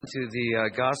To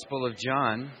the Gospel of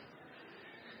John.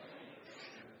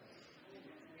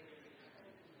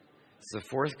 It's the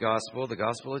fourth Gospel, the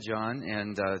Gospel of John,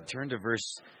 and turn to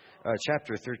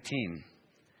chapter 13.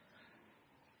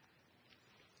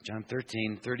 John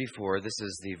 13:34. This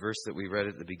is the verse that we read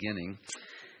at the beginning,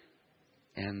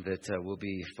 and that we'll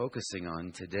be focusing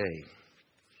on today.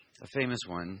 A famous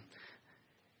one,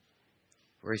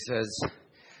 where he says,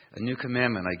 "A new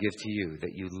commandment I give to you,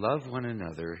 that you love one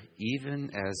another,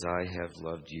 even as I have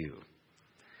loved you,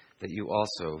 that you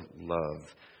also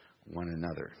love one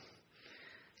another."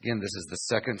 Again, this is the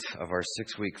second of our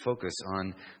 6-week focus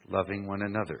on loving one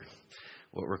another,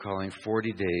 what we're calling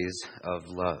 40 days of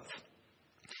love.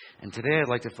 And today I'd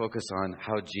like to focus on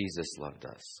how Jesus loved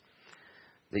us,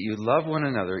 that you love one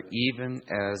another, even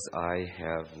as I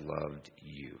have loved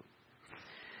you.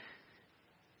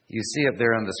 You see up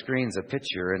there on the screens a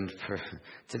picture, and for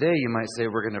today you might say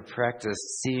we're going to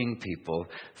practice seeing people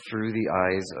through the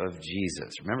eyes of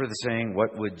Jesus. Remember the saying,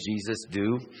 what would Jesus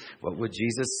do? What would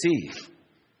Jesus see?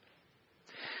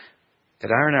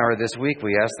 At Iron Hour this week,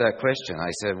 we asked that question.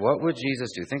 I said, what would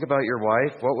Jesus do? Think about your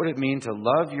wife. What would it mean to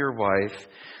love your wife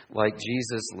like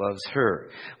Jesus loves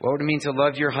her? What would it mean to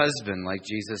love your husband like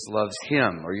Jesus loves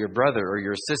him, or your brother, or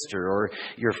your sister, or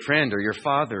your friend, or your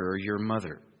father, or your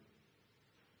mother?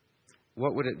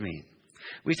 What would it mean?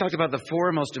 We talked about the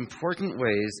 4 most important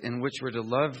ways in which we're to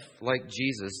love like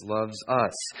Jesus loves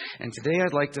us. And today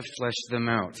I'd like to flesh them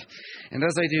out. And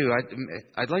as I do,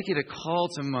 I'd like you to call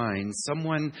to mind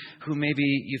someone who maybe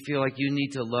you feel like you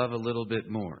need to love a little bit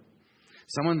more.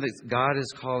 Someone that God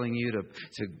is calling you to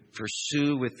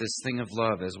pursue with this thing of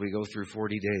love as we go through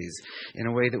 40 days in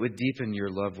a way that would deepen your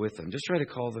love with them. Just try to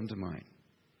call them to mind.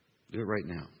 Do it right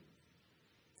now.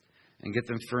 And get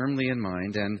them firmly in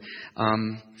mind, and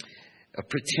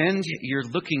pretend you're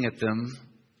looking at them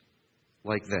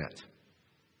like that.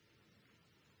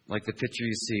 Like the picture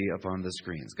you see up on the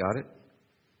screens. Got it?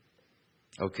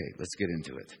 Okay, let's get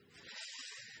into it.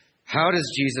 How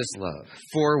does Jesus love?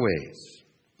 4 ways.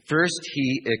 First,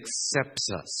 he accepts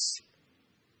us.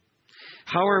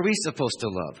 How are we supposed to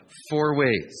love? 4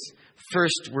 ways.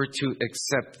 First, we're to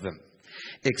accept them.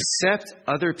 Accept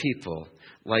other people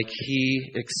like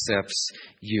he accepts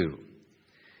you.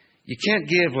 You can't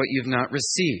give what you've not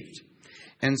received.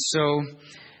 And so,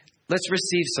 let's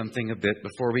receive something a bit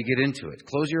before we get into it.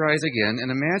 Close your eyes again and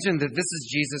imagine that this is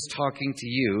Jesus talking to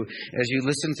you as you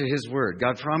listen to his word.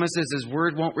 God promises his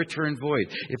word won't return void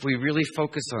if we really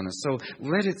focus on it. So,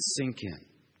 let it sink in.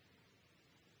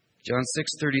 John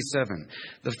 6:37,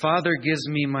 "The Father gives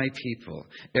me my people.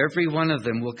 Every one of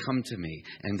them will come to me,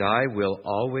 and I will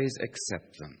always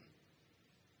accept them."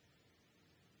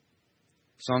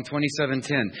 Psalm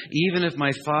 27:10, "Even if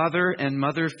my father and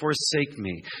mother forsake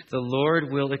me, the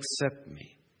Lord will accept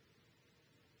me."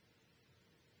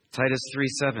 Titus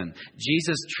 3:7,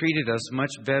 "Jesus treated us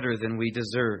much better than we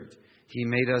deserved. He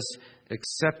made us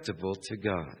acceptable to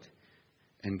God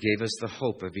and gave us the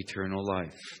hope of eternal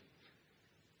life."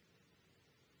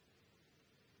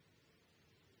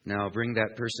 Now bring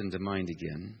that person to mind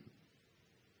again.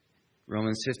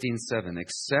 Romans 15:7,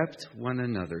 "Accept one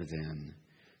another then,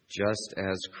 just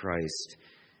as Christ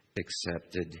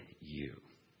accepted you."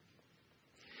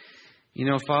 You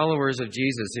know, followers of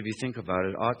Jesus, if you think about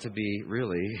it, ought to be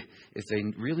really, if they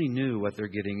really knew what they're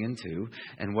getting into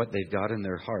and what they've got in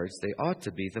their hearts, they ought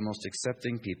to be the most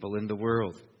accepting people in the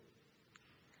world.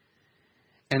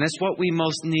 And it's what we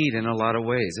most need in a lot of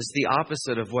ways. It's the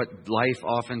opposite of what life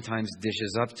oftentimes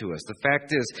dishes up to us. The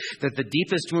fact is that the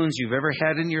deepest wounds you've ever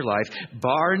had in your life,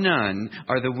 bar none,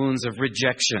 are the wounds of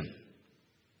rejection.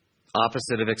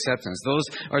 Opposite of acceptance. Those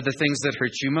are the things that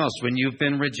hurt you most. When you've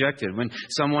been rejected, when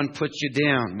someone puts you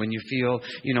down, when you feel,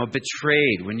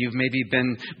 betrayed, when you've maybe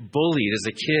been bullied as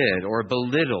a kid or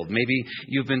belittled. Maybe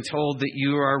you've been told that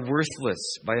you are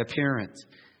worthless by a parent.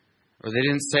 Or they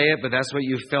didn't say it, but that's what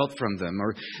you felt from them.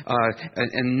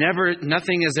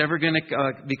 Nothing is ever going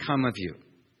to become of you.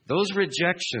 Those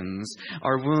rejections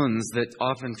are wounds that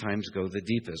oftentimes go the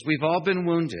deepest. We've all been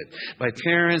wounded by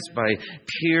parents, by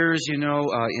peers, in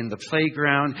the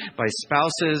playground, by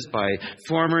spouses, by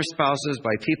former spouses,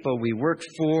 by people we work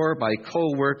for, by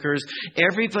co-workers.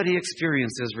 Everybody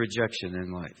experiences rejection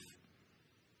in life.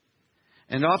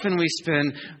 And often we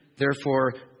spend,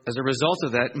 therefore, as a result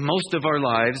of that, most of our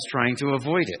lives trying to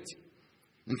avoid it.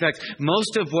 In fact,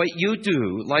 most of what you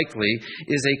do, likely,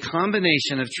 is a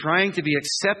combination of trying to be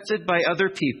accepted by other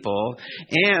people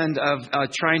and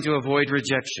of trying to avoid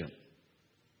rejection.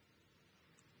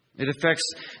 It affects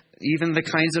even the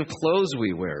kinds of clothes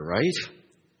we wear, right?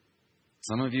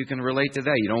 Some of you can relate to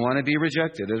that. You don't want to be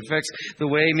rejected. It affects the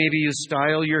way maybe you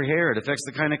style your hair. It affects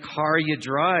the kind of car you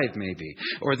drive, maybe,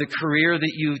 or the career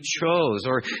that you chose,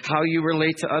 or how you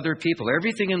relate to other people.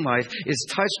 Everything in life is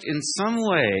touched in some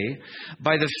way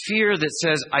by the fear that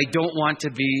says, I don't want to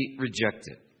be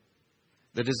rejected.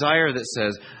 The desire that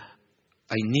says,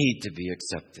 I need to be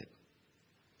accepted.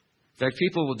 In fact,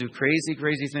 people will do crazy,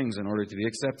 crazy things in order to be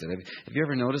accepted. Have you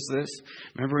ever noticed this?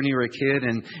 Remember when you were a kid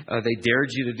and they dared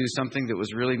you to do something that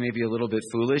was really maybe a little bit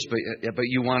foolish, but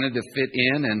you wanted to fit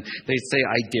in, and they'd say,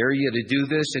 I dare you to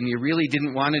do this, and you really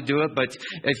didn't want to do it, but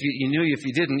if you knew if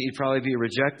you didn't, you'd probably be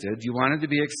rejected. You wanted to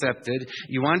be accepted.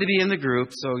 You wanted to be in the group,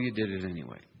 so you did it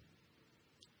anyway.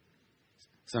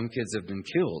 Some kids have been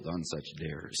killed on such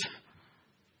dares.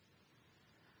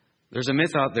 There's a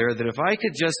myth out there that if I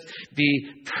could just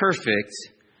be perfect,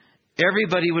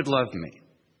 everybody would love me.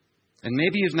 And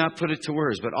maybe you've not put it to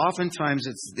words, but oftentimes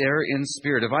it's there in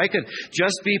spirit. If I could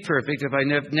just be perfect, if I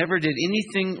never did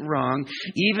anything wrong,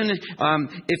 even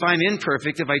if I'm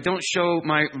imperfect, if I don't show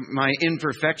my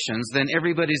imperfections, then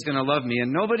everybody's going to love me,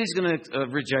 and nobody's going to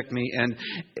reject me, and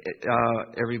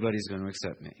everybody's going to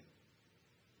accept me.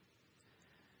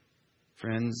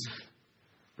 Friends,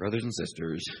 brothers and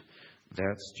sisters,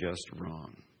 that's just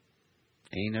wrong.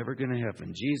 Ain't never going to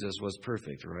happen. Jesus was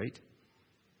perfect, right?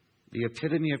 The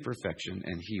epitome of perfection,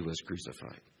 and he was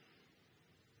crucified.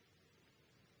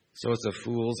 So it's a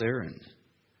fool's errand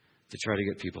to try to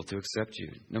get people to accept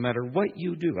you. No matter what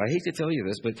you do. I hate to tell you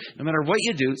this, but no matter what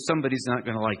you do, somebody's not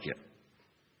going to like you.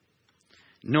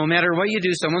 No matter what you do,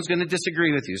 someone's going to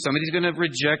disagree with you. Somebody's going to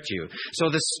reject you. So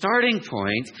the starting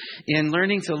point in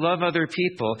learning to love other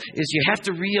people is you have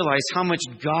to realize how much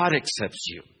God accepts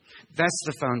you. That's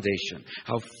the foundation.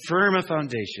 How firm a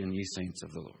foundation, ye saints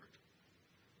of the Lord.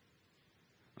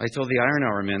 I told the Iron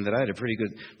Hour men that I had a pretty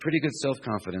good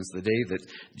self-confidence the day that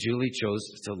Julie chose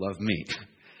to love me.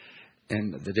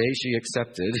 And the day she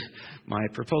accepted my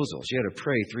proposal. She had to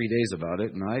pray 3 days about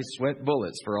it, and I sweat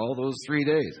bullets for all those 3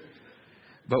 days.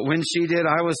 But when she did,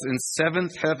 I was in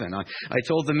seventh heaven. I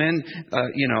told the men,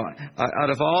 out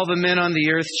of all the men on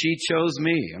the earth, she chose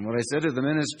me. And what I said to the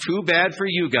men is, too bad for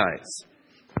you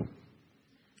guys.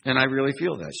 And I really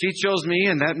feel that. She chose me,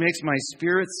 and that makes my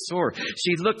spirit soar.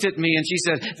 She looked at me and she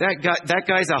said, that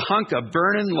guy's a hunk of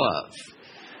burning love.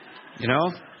 You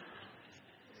know?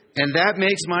 And that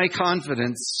makes my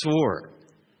confidence soar.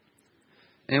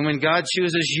 And when God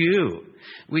chooses you,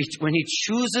 when he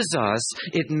chooses us,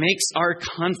 it makes our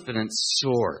confidence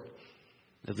soar.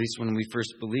 At least when we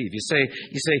first believe. You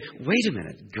say, wait a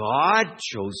minute, God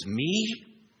chose me?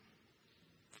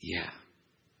 Yeah.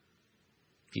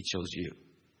 He chose you.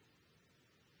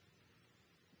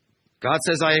 God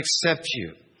says, I accept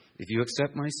you. If you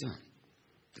accept my son,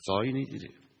 that's all you need to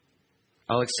do.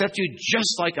 I'll accept you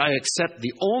just like I accept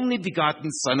the only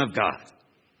begotten Son of God.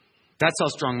 That's how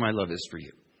strong my love is for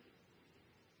you.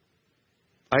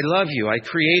 I love you. I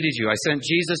created you. I sent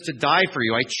Jesus to die for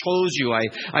you. I chose you.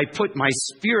 I put my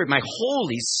Spirit, my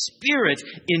Holy Spirit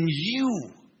in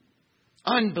you.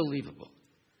 Unbelievable.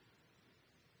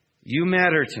 You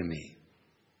matter to me.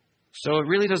 So it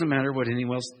really doesn't matter what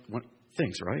anyone else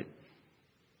thinks, right?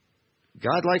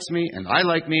 God likes me and I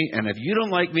like me. And if you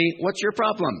don't like me, what's your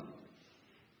problem?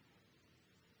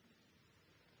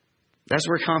 That's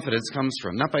where confidence comes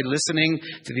from. Not by listening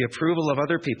to the approval of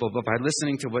other people, but by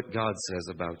listening to what God says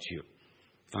about you.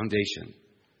 Foundation.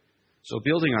 So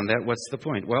building on that, what's the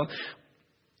point? Well,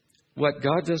 what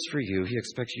God does for you, he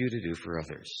expects you to do for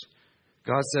others.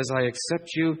 God says, I accept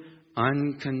you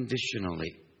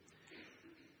unconditionally.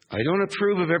 I don't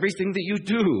approve of everything that you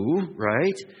do,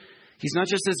 right? He's not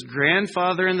just this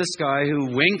grandfather in the sky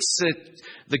who winks at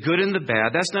the good and the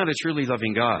bad. That's not a truly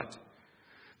loving God.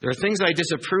 There are things I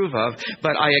disapprove of,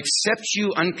 but I accept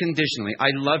you unconditionally. I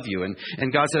love you.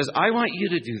 And God says, I want you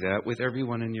to do that with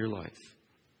everyone in your life.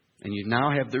 And you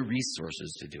now have the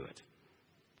resources to do it.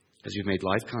 Because you've made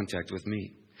life contact with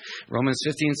me. Romans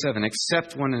 15:7,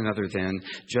 accept one another then,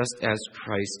 just as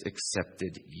Christ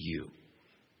accepted you.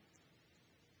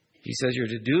 He says you're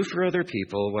to do for other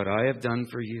people what I have done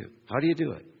for you. How do you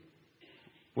do it?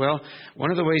 Well, one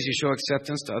of the ways you show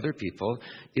acceptance to other people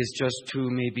is just to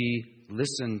maybe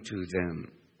listen to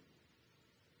them.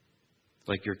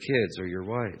 Like your kids or your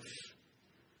wife.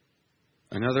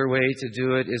 Another way to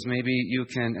do it is maybe you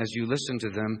can, as you listen to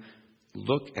them,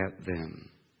 look at them.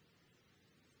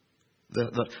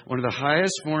 One of the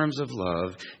highest forms of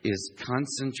love is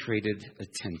concentrated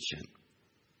attention.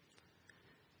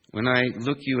 When I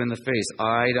look you in the face,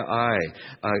 eye to eye,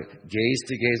 gaze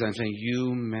to gaze, I'm saying,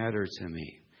 you matter to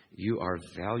me. You are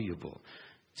valuable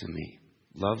to me.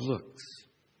 Love looks.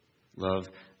 Love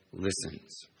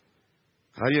listens.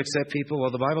 How do you accept people?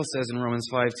 Well, the Bible says in Romans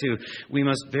 5:2, we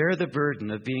must bear the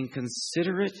burden of being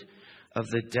considerate of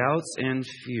the doubts and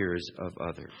fears of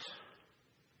others.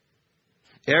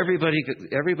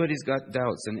 Everybody's got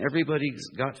doubts and everybody's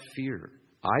got fear.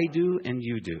 I do and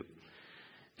you do.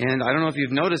 And I don't know if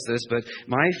you've noticed this, but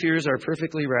my fears are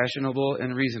perfectly rational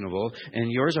and reasonable,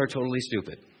 and yours are totally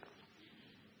stupid.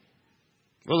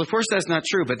 Well, of course that's not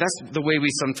true, but that's the way we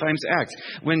sometimes act.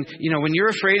 When you're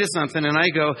afraid of something and I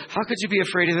go, how could you be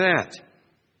afraid of that?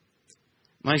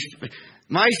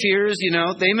 My fears,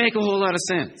 they make a whole lot of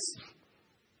sense.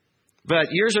 But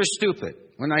yours are stupid.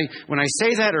 When I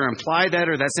say that or imply that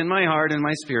or that's in my heart and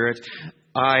my spirit,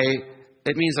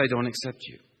 it means I don't accept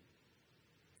you.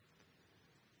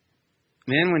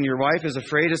 Men, when your wife is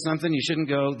afraid of something, you shouldn't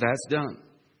go, that's dumb.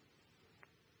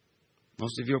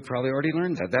 Most of you have probably already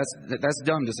learned that. That's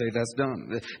dumb to say that's dumb.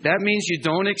 That means you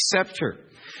don't accept her.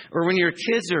 Or when your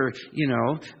kids are,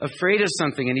 afraid of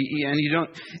something and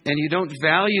you don't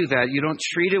value that, you don't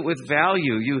treat it with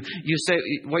value. You say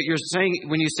what you're saying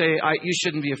when you say you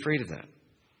shouldn't be afraid of that.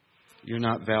 You're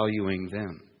not valuing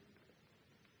them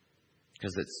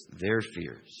because it's their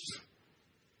fears.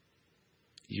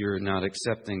 You're not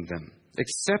accepting them.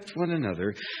 Accept one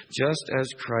another just as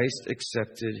Christ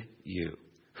accepted you,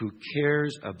 who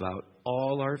cares about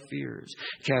all our fears.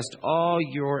 Cast all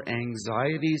your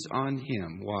anxieties on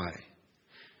Him. Why?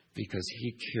 Because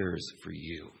He cares for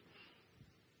you.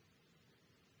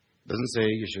 Doesn't say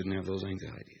you shouldn't have those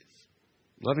anxieties.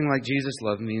 Loving like Jesus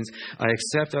loved means I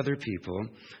accept other people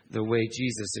the way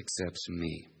Jesus accepts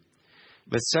me.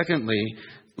 But secondly,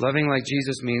 loving like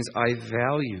Jesus means I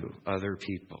value other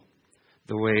people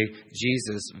the way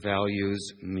Jesus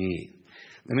values me.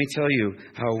 Let me tell you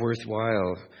how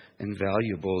worthwhile and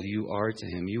valuable you are to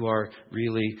Him. You are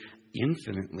really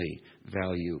infinitely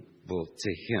valuable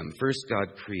to Him. First,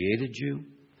 God created you.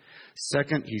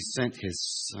 Second, He sent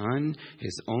His Son,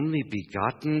 His only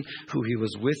begotten, who He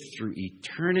was with through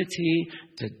eternity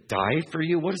to die for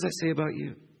you. What does that say about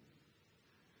you?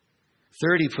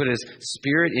 Third, He put His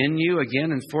Spirit in you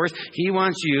again. And fourth, He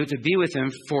wants you to be with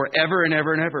Him forever and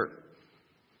ever and ever.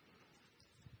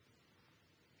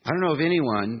 I don't know of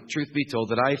anyone, truth be told,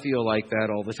 that I feel like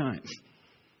that all the time.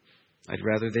 I'd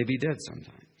rather they be dead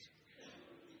sometimes.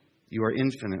 You are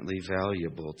infinitely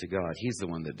valuable to God. He's the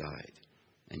one that died,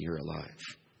 and you're alive.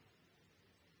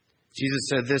 Jesus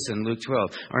said this in Luke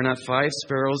 12, are not 5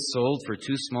 sparrows sold for 2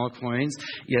 small coins,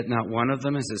 yet not one of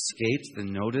them has escaped the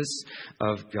notice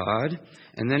of God?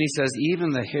 And then He says,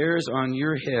 even the hairs on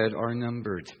your head are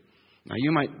numbered. Now,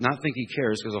 you might not think He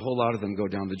cares because a whole lot of them go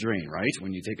down the drain, right,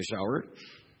 when you take a shower?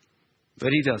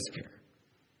 But He does care.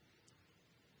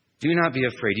 Do not be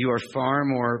afraid. You are far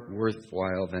more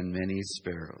worthwhile than many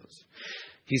sparrows.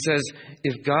 He says,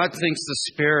 if God thinks the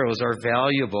sparrows are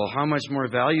valuable, how much more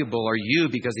valuable are you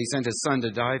because He sent His Son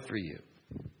to die for you?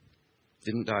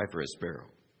 Didn't die for a sparrow.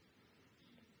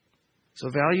 So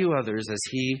value others as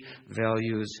He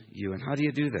values you. And how do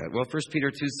you do that? Well, 1 Peter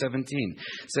 2:17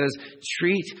 says,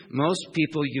 treat most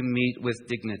people you meet with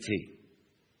dignity.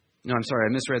 No, I'm sorry,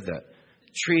 I misread that.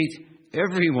 Treat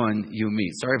everyone you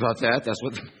meet. Sorry about that. That's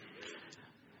what.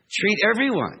 Treat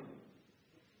everyone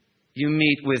you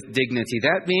meet with dignity.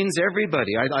 That means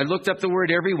everybody. I looked up the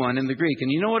word everyone in the Greek, and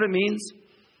you know what it means?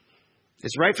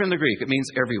 It's right from the Greek. It means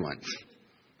everyone.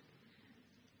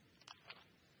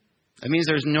 It means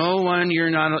there's no one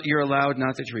you're allowed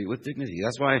not to treat with dignity.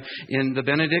 That's why in the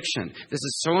benediction, this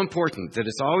is so important that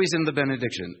it's always in the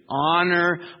benediction.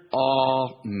 Honor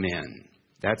all men.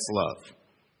 That's love.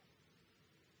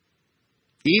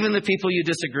 Even the people you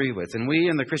disagree with. And we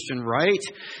in the Christian right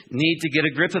need to get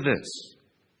a grip of this.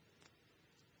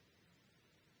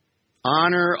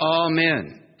 Honor all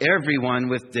men, everyone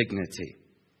with dignity.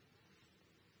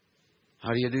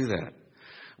 How do you do that?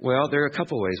 Well, there are a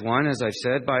couple ways. One, as I've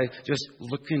said, by just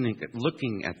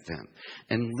looking at them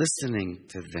and listening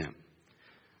to them.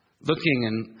 Looking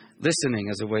and listening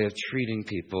as a way of treating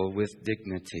people with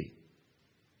dignity.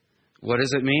 What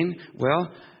does it mean?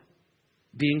 Well,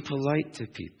 being polite to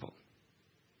people,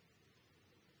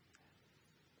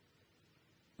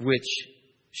 which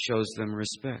shows them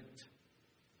respect.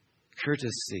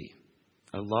 Courtesy,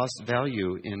 a lost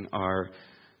value in our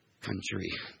country,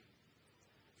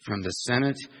 from the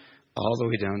Senate all the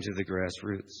way down to the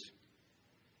grassroots.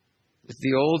 It's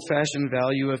the old-fashioned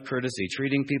value of courtesy,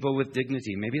 treating people with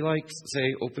dignity, maybe like,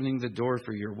 say, opening the door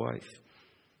for your wife.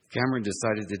 Cameron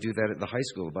decided to do that at the high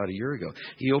school about a year ago.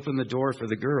 He opened the door for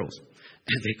the girls,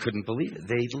 and they couldn't believe it.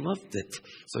 They loved it.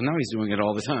 So now he's doing it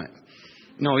all the time.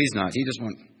 No, he's not. He just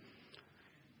wants...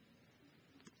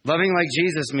 Loving like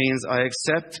Jesus means I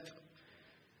accept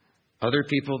other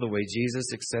people the way Jesus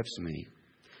accepts me.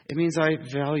 It means I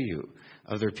value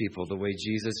other people the way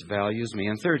Jesus values me.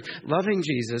 And third, loving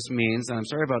Jesus means, and I'm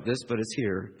sorry about this, but it's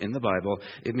here in the Bible,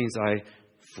 it means I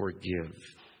forgive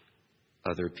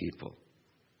other people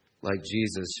like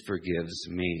Jesus forgives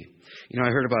me. I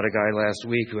heard about a guy last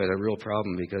week who had a real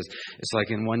problem because it's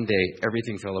like in one day,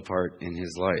 everything fell apart in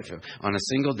his life. On a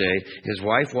single day, his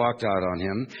wife walked out on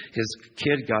him. His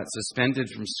kid got suspended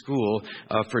from school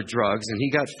for drugs, and he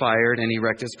got fired, and he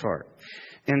wrecked his car.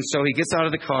 And so he gets out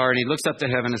of the car, and he looks up to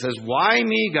heaven and says, "Why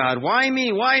me, God? Why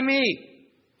me? Why me?"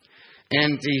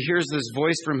 And he hears this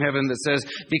voice from heaven that says,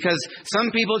 "Because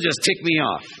some people just tick me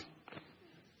off."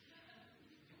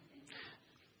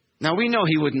 Now, we know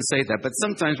he wouldn't say that, but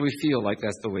sometimes we feel like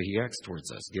that's the way he acts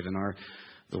towards us, given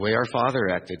the way our Father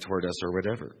acted toward us or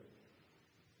whatever.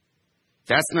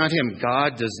 That's not him.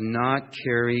 God does not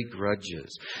carry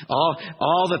grudges.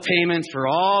 All the payment for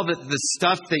all the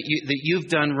stuff that you've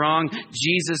done wrong,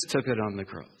 Jesus took it on the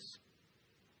cross.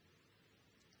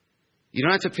 You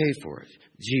don't have to pay for it.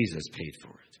 Jesus paid for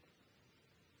it.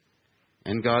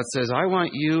 And God says, I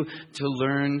want you to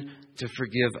learn to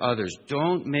forgive others.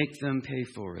 Don't make them pay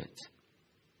for it.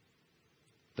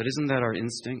 But isn't that our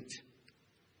instinct?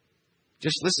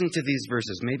 Just listen to these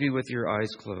verses, maybe with your eyes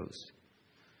closed.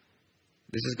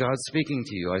 This is God speaking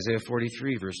to you, Isaiah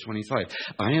 43, verse 25.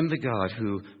 I am the God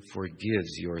who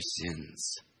forgives your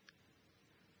sins.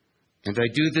 And I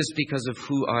do this because of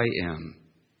who I am.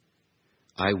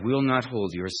 I will not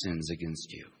hold your sins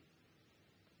against you.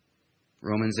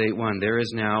 Romans 8:1, there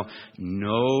is now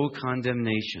no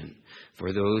condemnation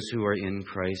for those who are in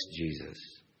Christ Jesus.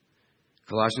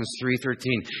 Colossians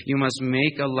 3:13, you must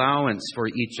make allowance for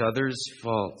each other's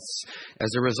faults. As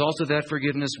a result of that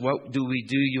forgiveness, what do?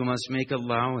 You must make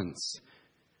allowance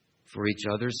for each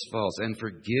other's faults and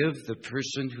forgive the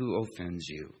person who offends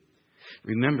you.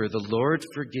 Remember, the Lord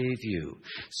forgave you,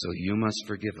 so you must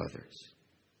forgive others.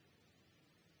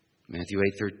 Matthew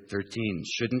 8:13,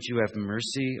 shouldn't you have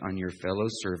mercy on your fellow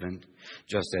servant,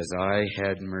 just as I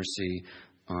had mercy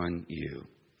on you?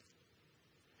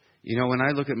 When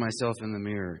I look at myself in the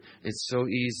mirror, it's so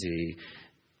easy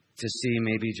to see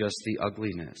maybe just the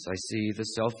ugliness. I see the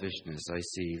selfishness. I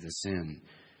see the sin.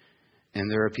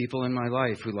 And there are people in my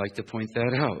life who like to point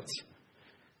that out.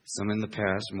 Some in the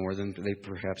past more than they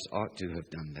perhaps ought to have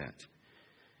done that.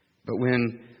 But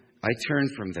when I turn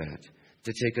from that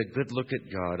to take a good look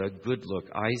at God, a good look,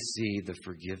 I see the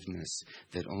forgiveness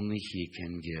that only He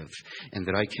can give and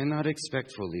that I cannot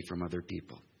expect fully from other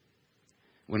people.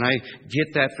 When I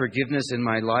get that forgiveness in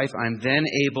my life, I'm then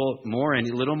able,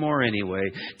 a little more anyway,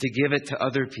 to give it to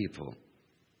other people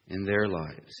in their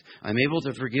lives. I'm able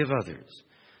to forgive others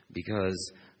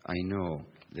because I know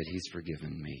that He's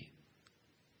forgiven me.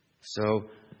 So,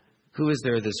 who is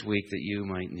there this week that you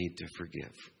might need to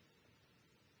forgive?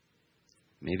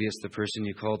 Maybe it's the person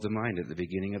you called to mind at the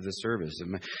beginning of the service.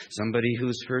 Somebody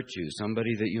who's hurt you.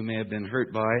 Somebody that you may have been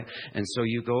hurt by. And so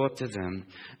you go up to them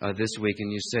this week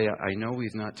and you say, I know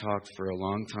we've not talked for a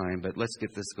long time, but let's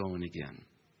get this going again.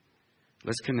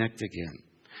 Let's connect again.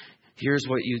 Here's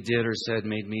what you did or said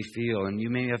made me feel. And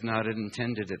you may have not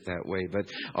intended it that way, but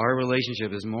our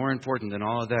relationship is more important than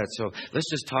all of that. So let's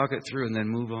just talk it through and then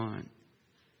move on.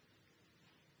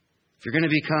 If you're going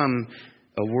to become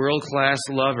a world-class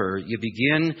lover, you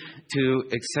begin to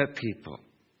accept people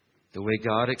the way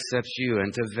God accepts you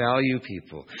and to value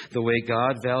people the way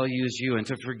God values you and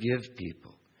to forgive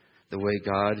people the way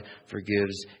God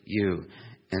forgives you.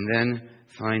 And then,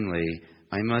 finally,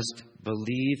 I must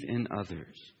believe in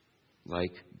others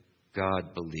like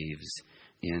God believes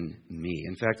in me.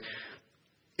 In fact,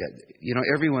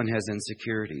 everyone has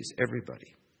insecurities.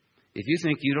 Everybody. If you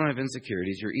think you don't have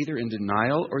insecurities, you're either in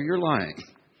denial or you're lying.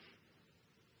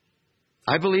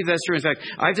 I believe that's true. In fact,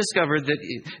 I've discovered that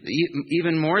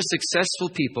even more successful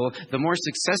people, the more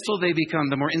successful they become,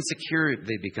 the more insecure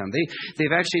they become.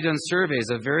 They've actually done surveys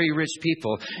of very rich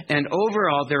people, and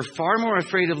overall, they're far more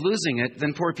afraid of losing it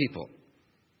than poor people.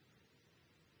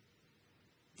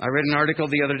 I read an article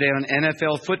the other day on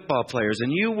NFL football players,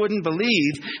 and you wouldn't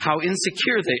believe how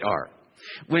insecure they are.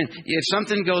 If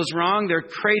something goes wrong, they're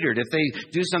cratered. If they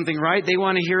do something right, they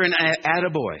want to hear an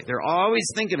attaboy. They're always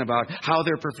thinking about how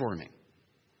they're performing.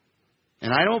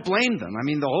 And I don't blame them. I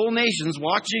mean, the whole nation's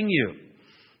watching you.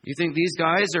 You think these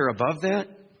guys are above that?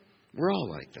 We're all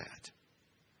like that.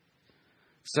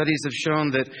 Studies have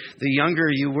shown that the younger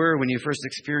you were when you first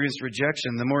experienced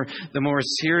rejection, the more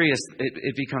serious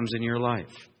it becomes in your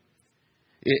life.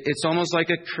 It's almost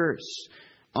like a curse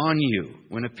on you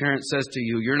when a parent says to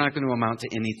you, you're not going to amount to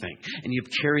anything. And you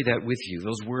carry that with you.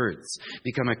 Those words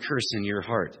become a curse in your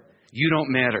heart. You don't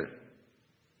matter.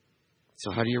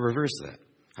 So how do you reverse that?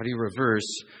 How do you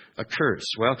reverse a curse?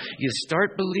 Well, you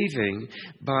start believing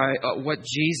by what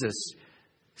Jesus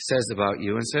says about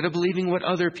you instead of believing what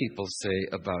other people say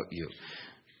about you.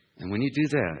 And when you do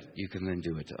that, you can then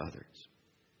do it to others.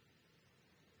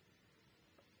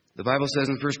 The Bible says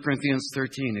in 1 Corinthians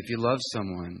 13, if you love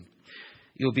someone,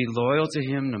 you'll be loyal to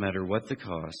him no matter what the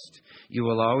cost. You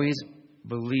will always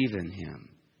believe in him,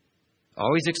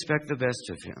 always expect the best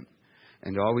of him,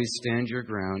 and always stand your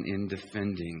ground in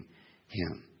defending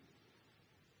him.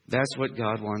 That's what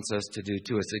God wants us to do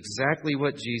too. It's exactly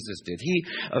what Jesus did. He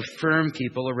affirmed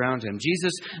people around him.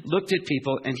 Jesus looked at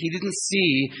people and he didn't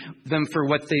see them for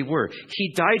what they were.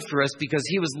 He died for us because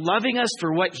he was loving us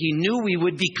for what he knew we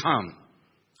would become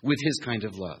with his kind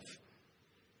of love.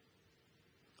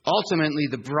 Ultimately,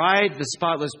 the bride, the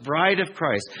spotless bride of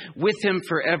Christ, with him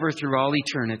forever through all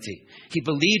eternity. He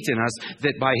believed in us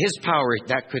that by his power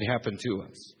that could happen to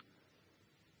us.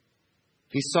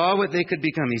 He saw what they could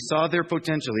become. He saw their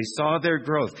potential. He saw their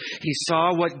growth. He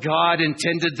saw what God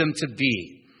intended them to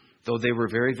be, though they were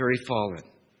very, very fallen.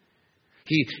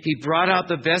 He brought out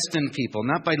the best in people,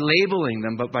 not by labeling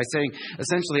them, but by saying,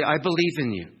 essentially, I believe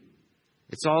in you.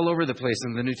 It's all over the place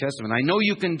in the New Testament. I know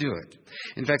you can do it.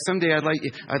 In fact, someday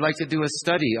I'd like to do a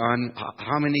study on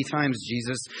how many times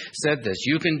Jesus said this.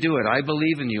 You can do it. I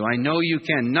believe in you. I know you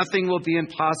can. Nothing will be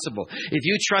impossible. If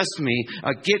you trust me,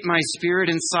 get my Spirit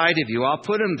inside of you. I'll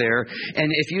put him there.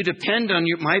 And if you depend on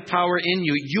my power in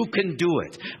you, you can do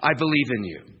it. I believe in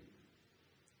you.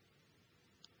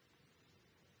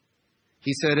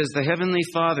 He said, as the Heavenly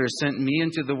Father sent me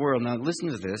into the world. Now listen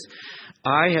to this.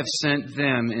 I have sent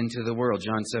them into the world.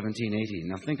 John 17:18.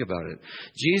 Now think about it.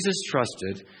 Jesus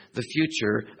trusted the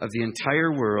future of the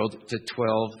entire world to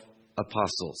 12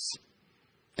 apostles.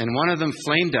 And one of them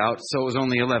flamed out, so it was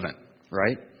only 11,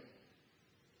 right?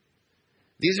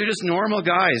 These are just normal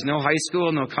guys. No high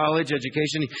school, no college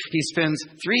education. He spends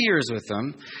 3 years with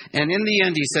them. And in the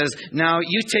end, he says, now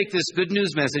you take this good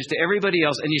news message to everybody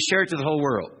else and you share it to the whole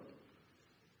world.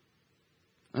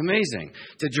 Amazing.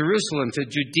 To Jerusalem, to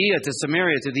Judea, to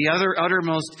Samaria, to the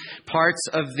uttermost parts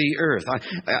of the earth.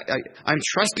 I'm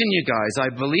trusting you guys.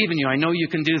 I believe in you. I know you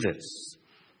can do this.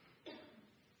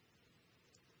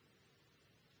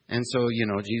 And so,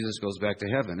 Jesus goes back to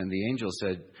heaven. And the angel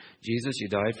said, Jesus, you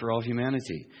died for all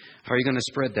humanity. How are you going to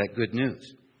spread that good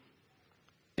news?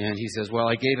 And he says, well,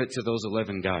 I gave it to those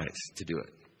 11 guys to do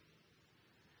it.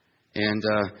 And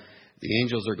the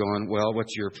angels are going, well,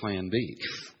 what's your plan B?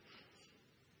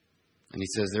 And he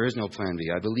says, there is no plan B.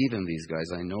 I believe in these guys.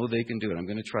 I know they can do it. I'm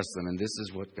going to trust them. And this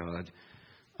is what God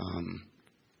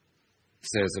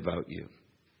says about you.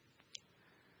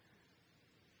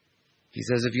 He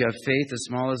says, if you have faith as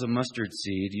small as a mustard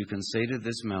seed, you can say to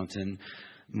this mountain,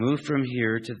 move from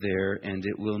here to there, and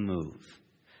it will move.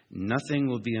 Nothing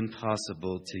will be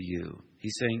impossible to you.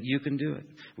 He's saying, you can do it.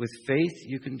 With faith,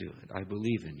 you can do it. I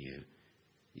believe in you.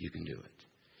 You can do it.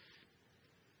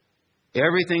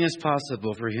 Everything is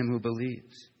possible for him who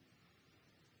believes.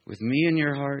 With me in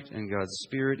your heart and God's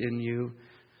Spirit in you,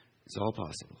 it's all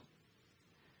possible.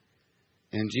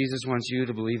 And Jesus wants you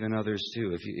to believe in others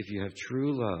too. If you have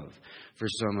true love for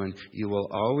someone, you will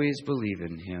always believe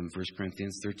in him. 1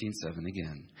 Corinthians 13:7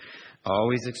 again.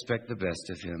 Always expect the best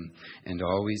of him and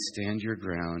always stand your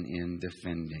ground in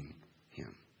defending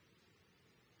him.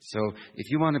 So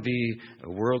if you want to be a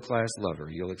world-class lover,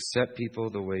 you'll accept people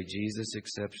the way Jesus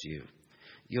accepts you.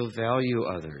 You'll value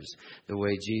others the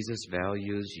way Jesus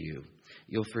values you.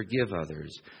 You'll forgive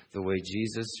others the way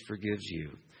Jesus forgives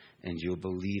you. And you'll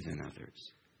believe in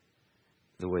others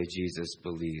the way Jesus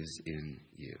believes in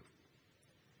you.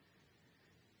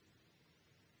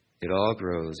 It all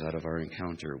grows out of our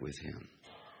encounter with him.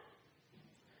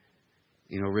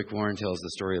 Rick Warren tells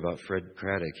the story about Fred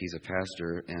Craddock. He's a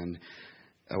pastor, and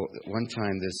one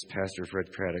time this pastor, Fred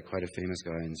Craddock, quite a famous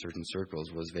guy in certain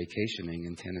circles, was vacationing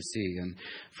in Tennessee. And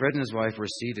Fred and his wife were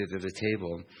seated at a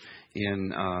table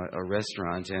in a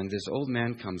restaurant, and this old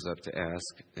man comes up to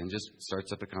ask and just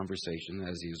starts up a conversation.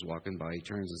 As he was walking by, he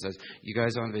turns and says, you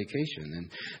guys on vacation?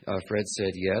 And Fred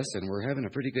said, yes, and we're having a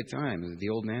pretty good time. And the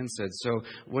old man said, so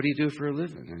what do you do for a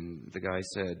living? And the guy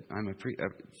said,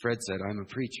 Fred said, I'm a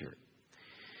preacher.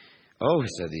 Oh,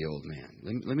 said the old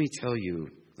man, let me tell you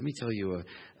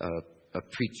a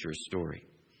preacher story.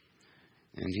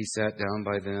 And he sat down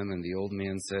by them, and the old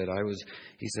man said, I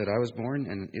was born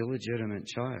an illegitimate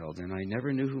child, and I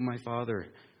never knew who my father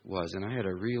was. And I had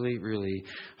a really, really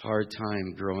hard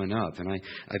time growing up. And I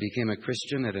became a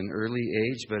Christian at an early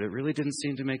age, but it really didn't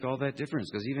seem to make all that difference,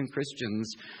 because even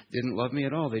Christians didn't love me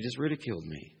at all. They just ridiculed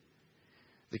me.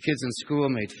 The kids in school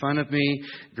made fun of me.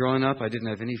 Growing up, I didn't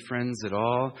have any friends at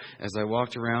all. As I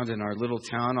walked around in our little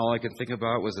town, all I could think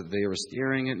about was that they were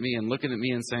staring at me and looking at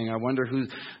me and saying, I wonder who's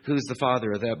the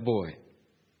father of that boy.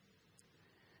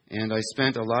 And I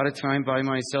spent a lot of time by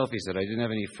myself. He said I didn't have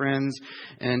any friends.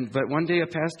 But one day a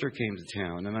pastor came to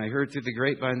town, and I heard through the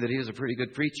grapevine that he was a pretty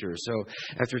good preacher. So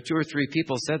after 2 or 3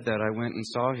 people said that, I went and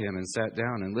saw him and sat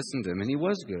down and listened to him. And he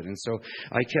was good. And so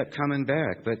I kept coming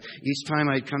back. But each time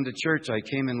I'd come to church, I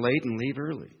came in late and leave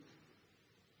early,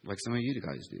 like some of you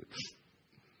guys do.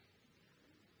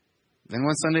 Then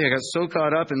one Sunday I got so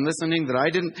caught up in listening that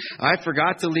I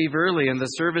forgot to leave early, and the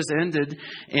service ended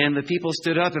and the people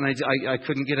stood up and I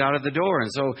couldn't get out of the door. And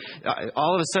so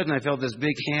all of a sudden I felt this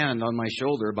big hand on my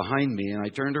shoulder behind me, and I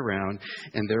turned around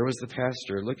and there was the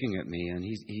pastor looking at me, and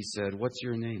he said, "What's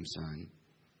your name, son?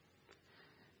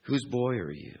 Whose boy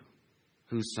are you?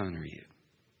 Whose son are you?"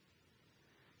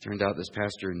 Turned out this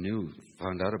pastor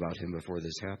found out about him before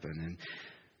this happened. And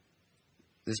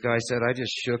this guy said, I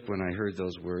just shook when I heard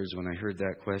those words, when I heard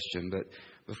that question. But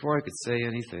before I could say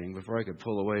anything, before I could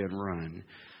pull away and run,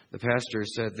 the pastor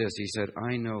said this. He said,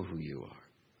 I know who you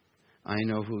are. I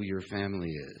know who your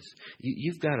family is.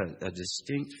 You've got a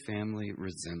distinct family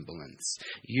resemblance.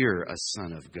 You're a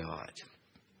son of God.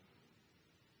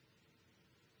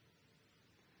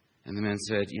 And the man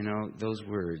said, those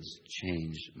words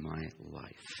changed my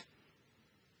life.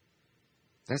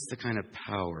 That's the kind of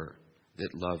power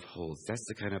that love holds. That's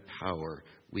the kind of power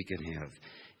we can have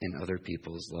in other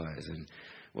people's lives. And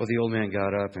the old man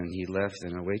got up and he left,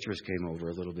 and a waitress came over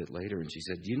a little bit later and she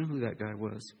said, do you know who that guy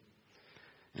was?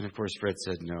 And of course Fred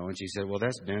said no. And she said, well,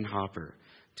 that's Ben Hopper,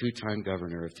 2-time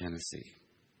governor of Tennessee.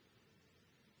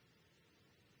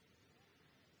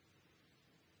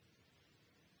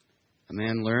 A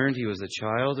man learned he was a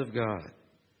child of God,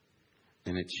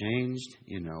 and it changed,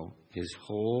 his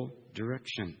whole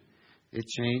direction. It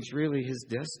changed really his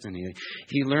destiny.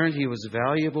 He learned he was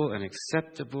valuable and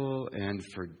acceptable and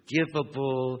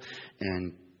forgivable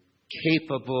and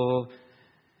capable,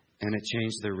 and it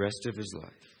changed the rest of his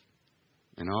life.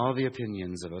 And all the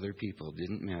opinions of other people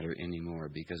didn't matter anymore,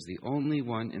 because the only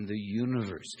one in the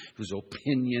universe whose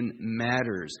opinion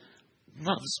matters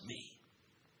loves me.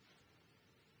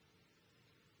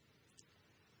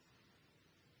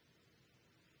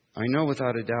 I know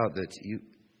without a doubt that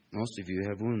most of you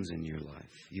have wounds in your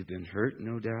life. You've been hurt,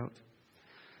 no doubt.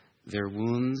 They're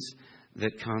wounds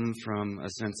that come from a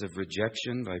sense of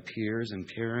rejection by peers and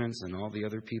parents and all the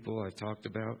other people I've talked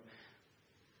about.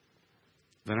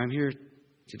 But I'm here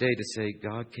today to say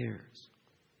God cares.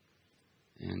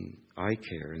 And I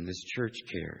care, and this church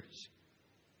cares.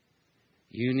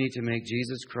 You need to make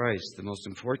Jesus Christ the most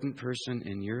important person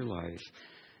in your life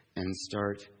and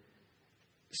start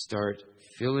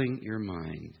filling your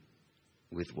mind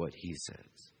with what He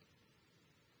says.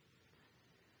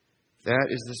 That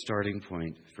is the starting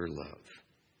point for love.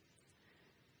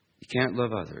 You can't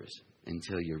love others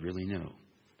until you really know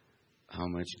how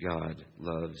much God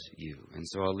loves you. And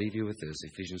so I'll leave you with this,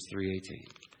 Ephesians 3:18.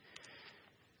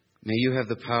 May you have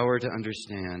the power to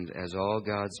understand, as all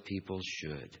God's people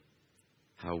should,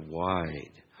 how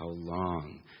wide, how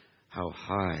long, how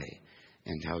high,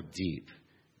 and how deep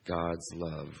God's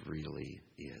love really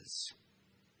is.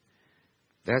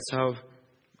 That's how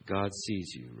God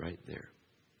sees you right there.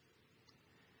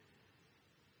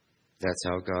 That's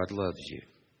how God loves you.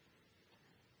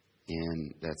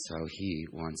 And that's how He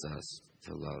wants us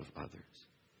to love others.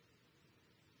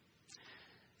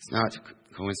 It's not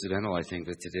coincidental, I think,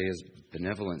 that today is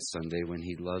Benevolence Sunday, when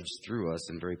He loves through us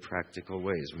in very practical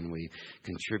ways, when we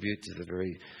contribute to the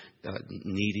very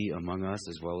needy among us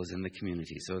as well as in the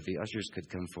community. So if the ushers could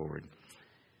come forward,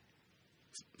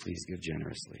 please give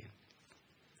generously.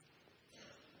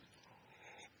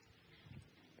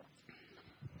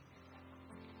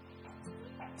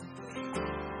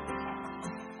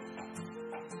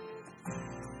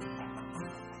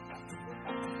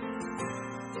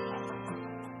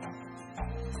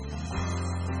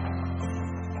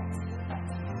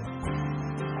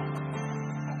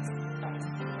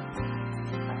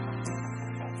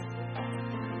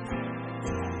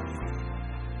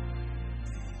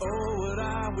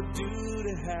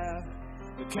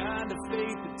 Kind of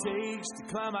faith it takes to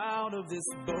climb out of this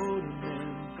boat and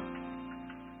then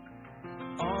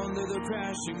onto the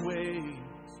crashing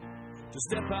waves, to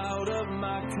step out of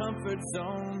my comfort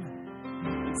zone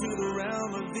into the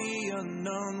realm of the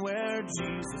unknown, where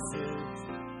Jesus is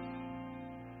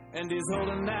and He's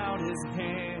holding out His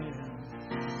hand.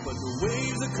 But the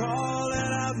waves are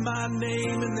calling out my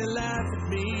name and they laugh at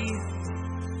me.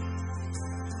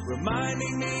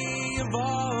 reminding me of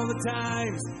all the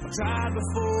times I've tried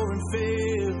before and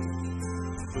failed.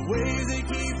 The ways they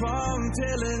keep on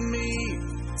telling me,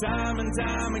 time and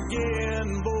time again,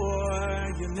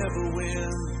 boy, you never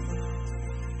win.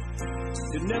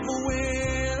 You never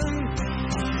win.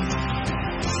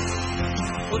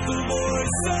 But the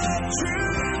voice of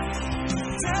truth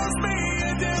tells me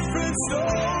a different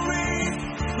story.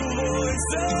 The voice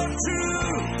of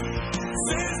truth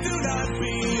says do not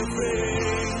be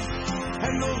afraid.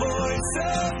 And the voice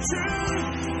of truth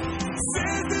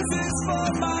says this is for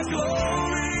my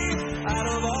glory. Out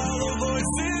of all the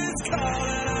voices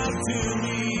calling out to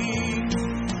me,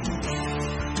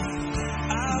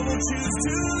 I will choose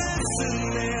to listen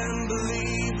and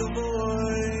believe the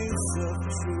voice of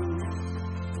truth.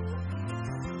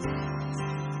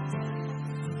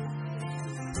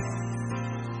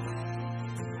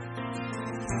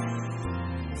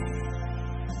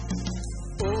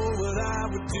 Oh, what I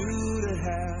would do to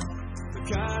have the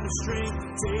kind of strength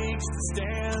it takes to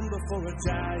stand before a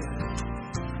giant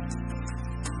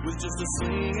with just a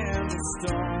sling and a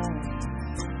stone,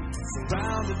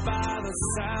 surrounded by the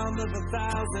sound of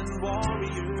 1,000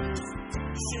 warriors.